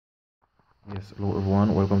Yes, hello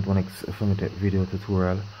everyone, welcome to my next informative video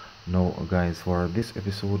tutorial. Now guys, for this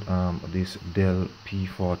episode, this Dell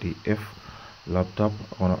P40f laptop,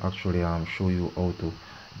 I want to actually show you how to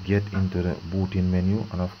get into the booting menu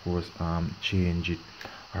and of course change it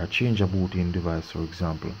or change a booting device, for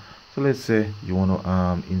example. So let's say you want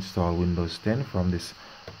to install Windows 10 from this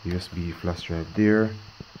USB flash drive there.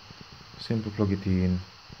 Simply plug it in,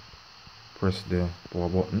 press the power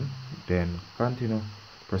button, then continue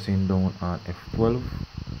pressing down on F12.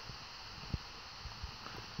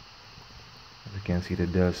 As you can see the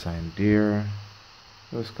Dell sign there.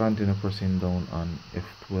 Just continue pressing down on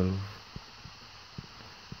F12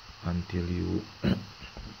 until you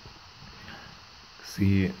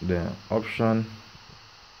see the option.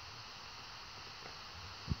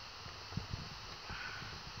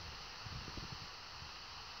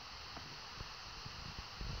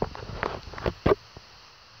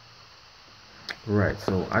 Right,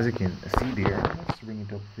 so as you can see there, let's bring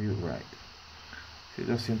it up for you. Right, so you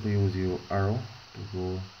just simply use your arrow to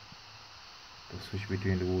go to switch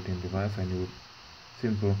between the booting device, and you would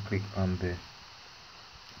simply click on the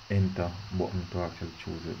enter button to actually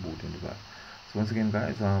choose the booting device. So once again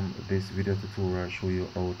guys, this video tutorial show you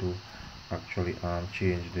how to actually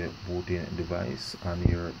change the booting device on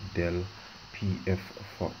your Dell P40f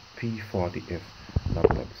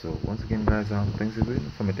laptop. So once again guys, thanks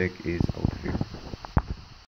again. Informatech is out here.